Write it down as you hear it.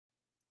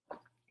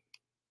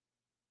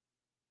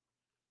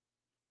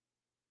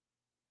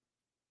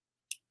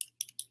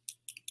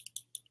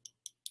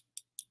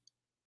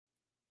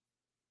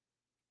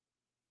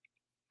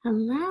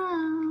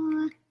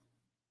Hello.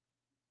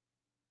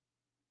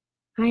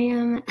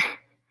 I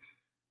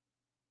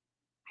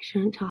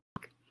shouldn't talk.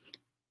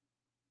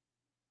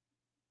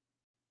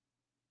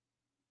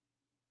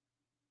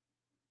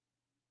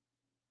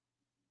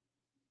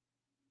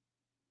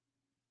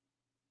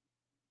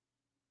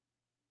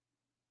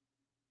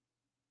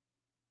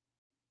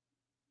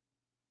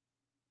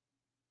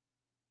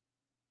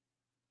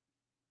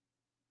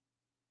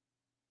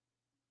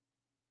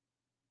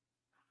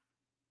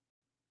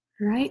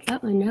 Right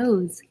up my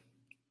nose.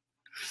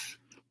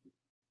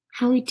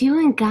 How we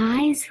doing,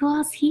 guys? Who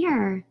else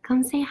here?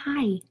 Come say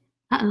hi.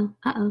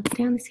 Uh-oh,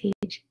 stay on the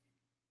stage.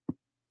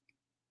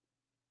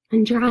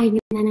 I'm drying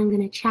and then I'm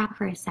gonna chat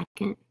for a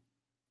second.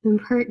 I'm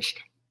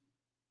perched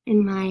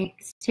in my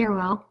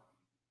stairwell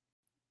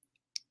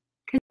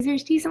because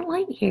there's decent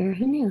light here.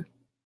 Who knew?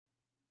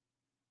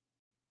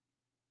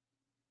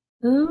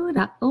 Ooh,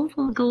 the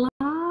opal gloss.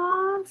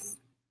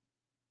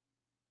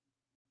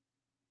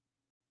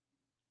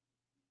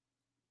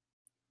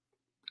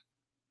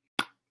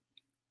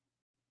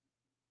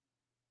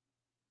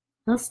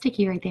 A little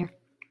sticky right there.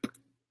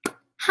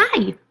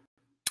 Hi.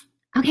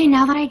 Okay,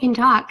 now that I can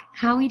talk,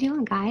 how we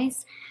doing,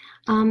 guys?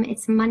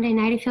 It's Monday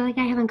night. I feel like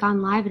I haven't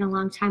gone live in a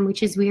long time,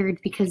 which is weird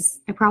because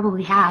I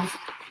probably have.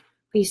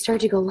 But you start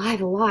to go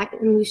live a lot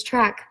and lose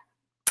track.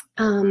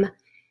 I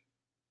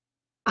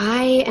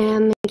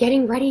am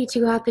getting ready to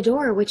go out the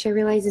door, which I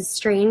realize is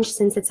strange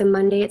since it's a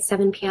Monday at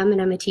 7 p.m.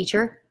 and I'm a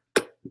teacher.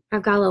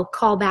 I've got a little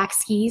callback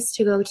skis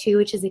to go to,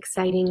 which is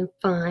exciting and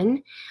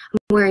fun. I'm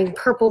wearing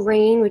Purple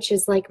Rain, which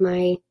is like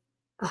my,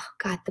 oh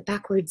God, the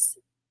backwards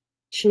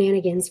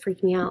shenanigans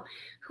freak me out.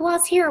 Who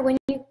else here? When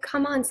you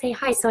come on, say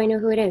hi so I know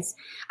who it is.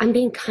 I'm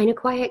being kind of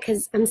quiet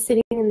because I'm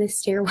sitting in the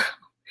stairwell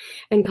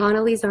and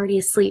Connolly's already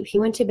asleep. He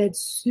went to bed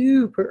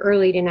super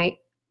early tonight.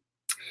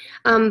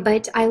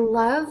 But I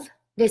love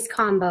this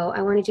combo.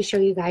 I wanted to show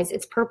you guys.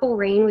 It's Purple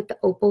Rain with the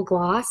opal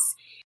gloss,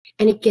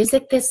 and it gives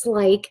it this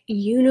like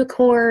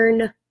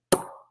unicorn,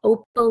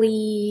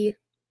 opal-y,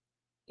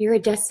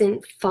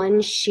 iridescent,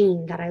 fun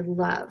sheen that I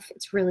love.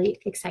 It's really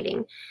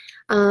exciting.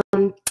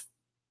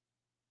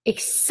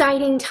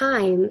 Exciting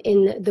time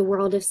in the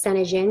world of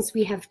Senegence.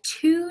 We have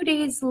 2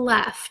 days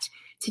left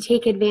to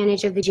take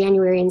advantage of the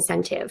January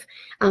incentive.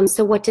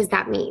 So what does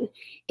that mean?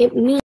 It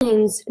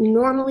means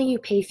normally you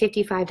pay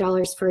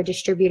 $55 for a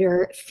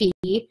distributor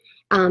fee,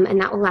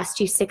 and that will last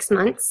you 6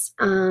 months.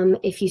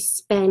 If you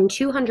spend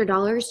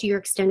 $200, you're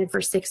extended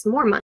for 6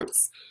 more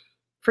months.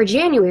 For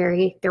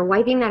January, they're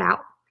wiping that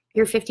out.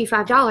 Your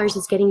 $55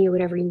 is getting you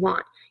whatever you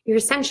want. You're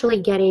essentially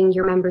getting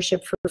your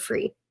membership for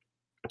free.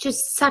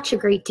 Just such a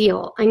great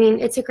deal. I mean,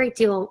 it's a great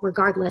deal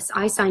regardless.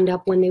 I signed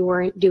up when they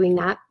weren't doing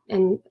that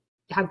and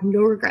have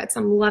no regrets.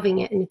 I'm loving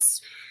it, and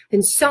it's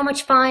been so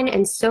much fun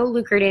and so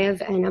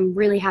lucrative, and I'm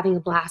really having a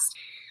blast.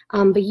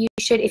 But you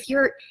should, if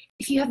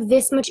you have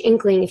this much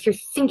inkling, if you're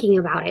thinking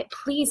about it,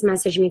 please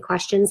message me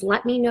questions.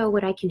 Let me know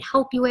what I can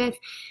help you with,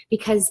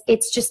 because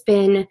it's just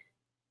been,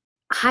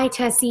 hi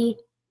Tessie,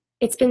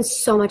 it's been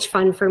so much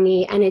fun for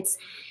me, and it's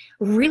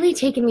really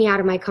taken me out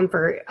of my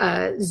comfort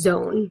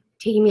zone,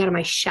 taking me out of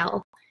my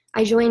shell.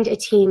 I joined a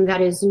team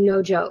that is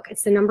no joke.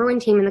 It's the #1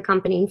 team in the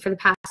company for the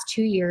past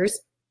 2 years.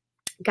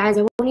 Guys,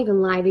 I won't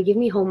even lie. They give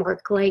me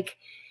homework. Like,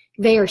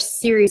 they are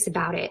serious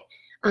about it.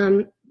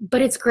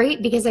 But it's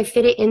great because I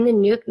fit it in the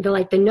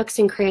nooks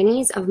and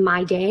crannies of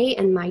my day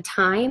and my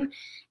time.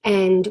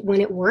 And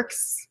when it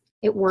works,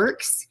 it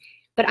works.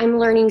 But I'm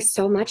learning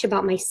so much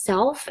about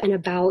myself and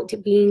about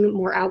being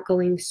more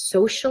outgoing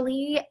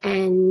socially.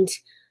 And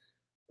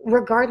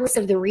regardless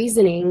of the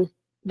reasoning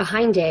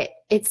behind it,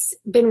 it's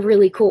been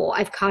really cool.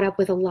 I've caught up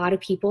with a lot of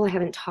people I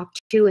haven't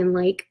talked to in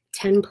like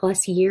 10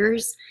 plus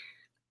years.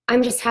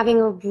 I'm just having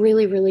a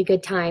really, really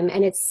good time.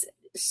 And it's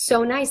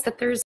so nice that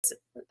there's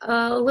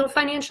a little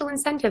financial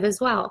incentive as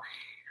well.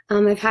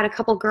 I've had a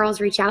couple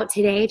girls reach out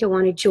today to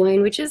want to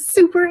join, which is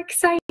super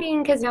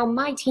exciting because now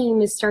my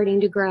team is starting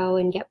to grow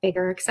and get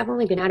bigger, because I've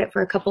only been at it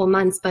for a couple of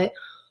months, but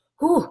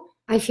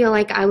I feel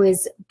like I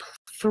was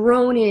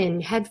thrown in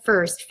head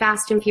first,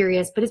 fast and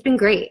furious, but it's been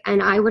great,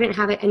 and I wouldn't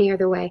have it any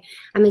other way.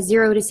 I'm a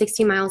 0 to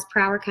 60 miles per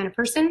hour kind of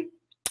person,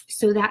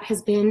 so that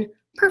has been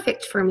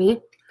perfect for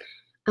me.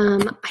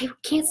 I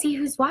can't see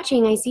who's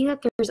watching. I see that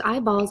there's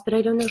eyeballs, but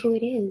I don't know who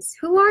it is.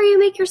 Who are you?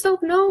 Make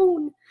yourself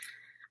known.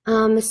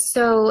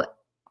 So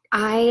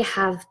I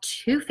have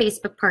 2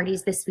 Facebook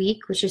parties this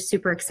week, which is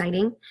super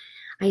exciting.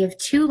 I have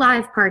 2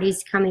 live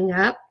parties coming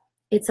up.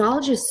 It's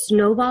all just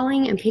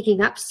snowballing and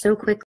picking up so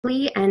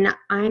quickly, and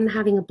I'm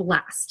having a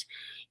blast.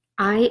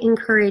 I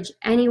encourage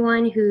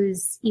anyone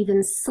who's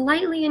even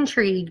slightly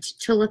intrigued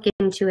to look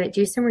into it,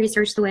 do some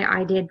research the way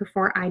I did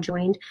before I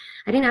joined.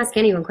 I didn't ask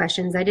anyone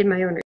questions. I did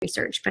my own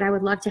research, but I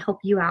would love to help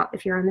you out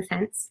if you're on the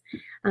fence,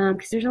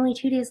 because there's only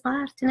 2 days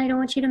left, and I don't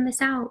want you to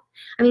miss out.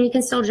 I mean, you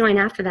can still join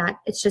after that.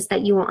 It's just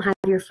that you won't have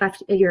your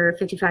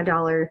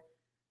 $55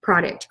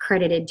 product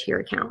credited to your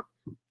account.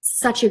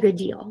 Such a good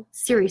deal.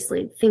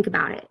 Seriously, think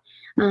about it.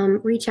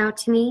 Reach out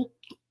to me.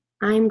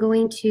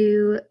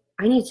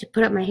 I need to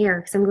put up my hair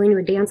because I'm going to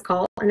a dance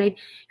call. And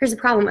here's the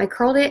problem. I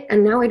curled it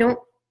and now I don't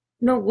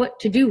know what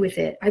to do with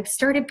it. I've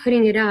started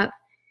putting it up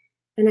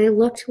and I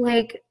looked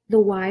like the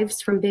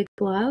wives from Big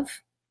Love,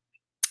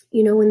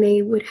 you know, when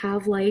they would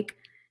have like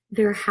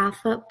their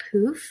half up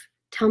poof.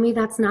 Tell me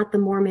that's not the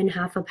Mormon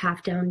half up,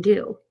 half down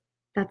do.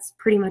 That's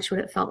pretty much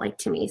what it felt like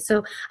to me.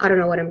 So I don't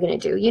know what I'm going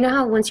to do. You know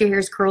how once your hair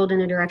is curled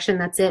in a direction,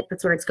 that's it.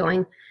 That's where it's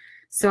going.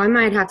 So I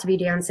might have to be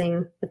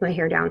dancing with my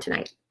hair down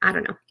tonight. I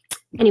don't know.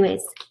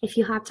 Anyways, if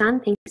you hopped on,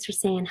 thanks for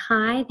saying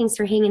hi. Thanks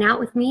for hanging out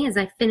with me as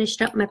I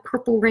finished up my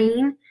Purple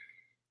Rain.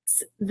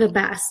 It's the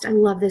best. I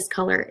love this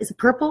color. Is it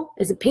purple?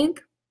 Is it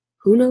pink?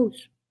 Who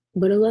knows?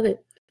 But I love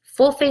it.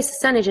 Full face of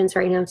Senegence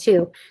right now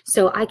too.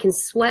 So I can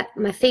sweat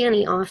my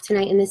fanny off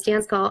tonight in this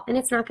dance call and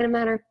it's not going to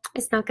matter.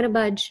 It's not going to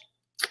budge.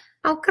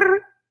 Okay.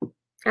 All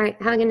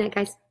right. Have a good night,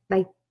 guys.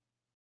 Bye.